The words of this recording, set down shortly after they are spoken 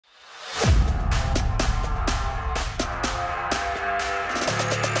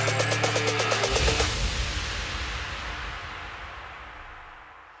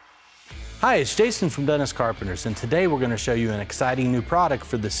Hi, it's Jason from Dennis Carpenters, and today we're going to show you an exciting new product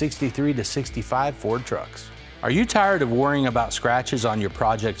for the 63 to 65 Ford trucks. Are you tired of worrying about scratches on your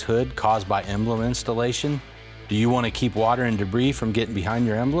project's hood caused by emblem installation? Do you want to keep water and debris from getting behind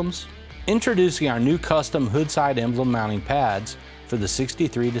your emblems? Introducing our new custom hood side emblem mounting pads for the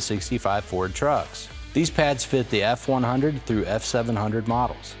 63 to 65 Ford trucks. These pads fit the F100 through F700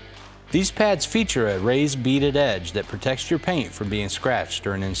 models. These pads feature a raised beaded edge that protects your paint from being scratched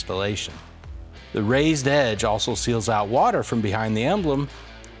during installation. The raised edge also seals out water from behind the emblem,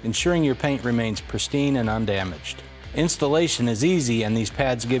 ensuring your paint remains pristine and undamaged. Installation is easy, and these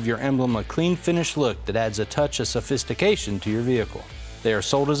pads give your emblem a clean finished look that adds a touch of sophistication to your vehicle. They are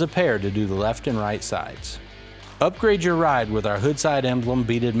sold as a pair to do the left and right sides. Upgrade your ride with our hood side emblem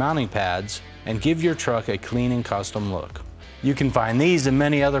beaded mounting pads and give your truck a clean and custom look. You can find these and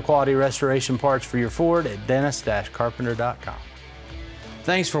many other quality restoration parts for your Ford at dennis-carpenter.com.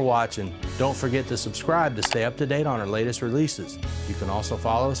 Thanks for watching. Don't forget to subscribe to stay up to date on our latest releases. You can also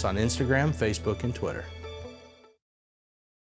follow us on Instagram, Facebook, and Twitter.